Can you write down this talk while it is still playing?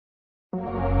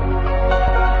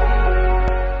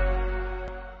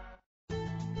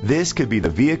This could be the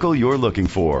vehicle you're looking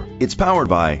for. It's powered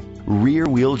by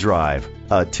rear-wheel drive,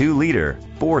 a 2-liter,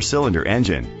 4-cylinder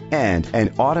engine, and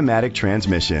an automatic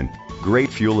transmission. Great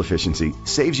fuel efficiency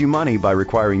saves you money by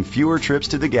requiring fewer trips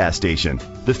to the gas station.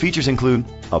 The features include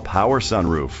a power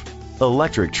sunroof,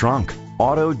 electric trunk,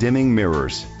 auto-dimming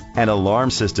mirrors, an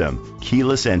alarm system,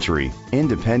 keyless entry,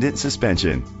 independent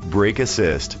suspension, brake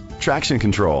assist, traction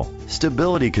control,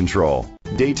 stability control,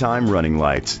 daytime running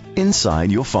lights.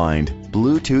 Inside you'll find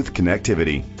Bluetooth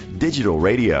connectivity, digital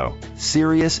radio,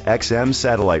 Sirius XM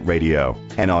satellite radio,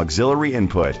 and auxiliary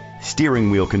input,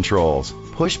 steering wheel controls,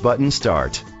 push button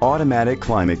start, automatic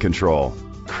climate control,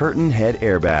 curtain head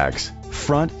airbags,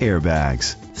 front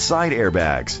airbags, side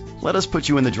airbags. Let us put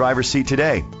you in the driver's seat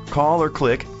today. Call or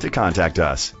click to contact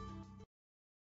us.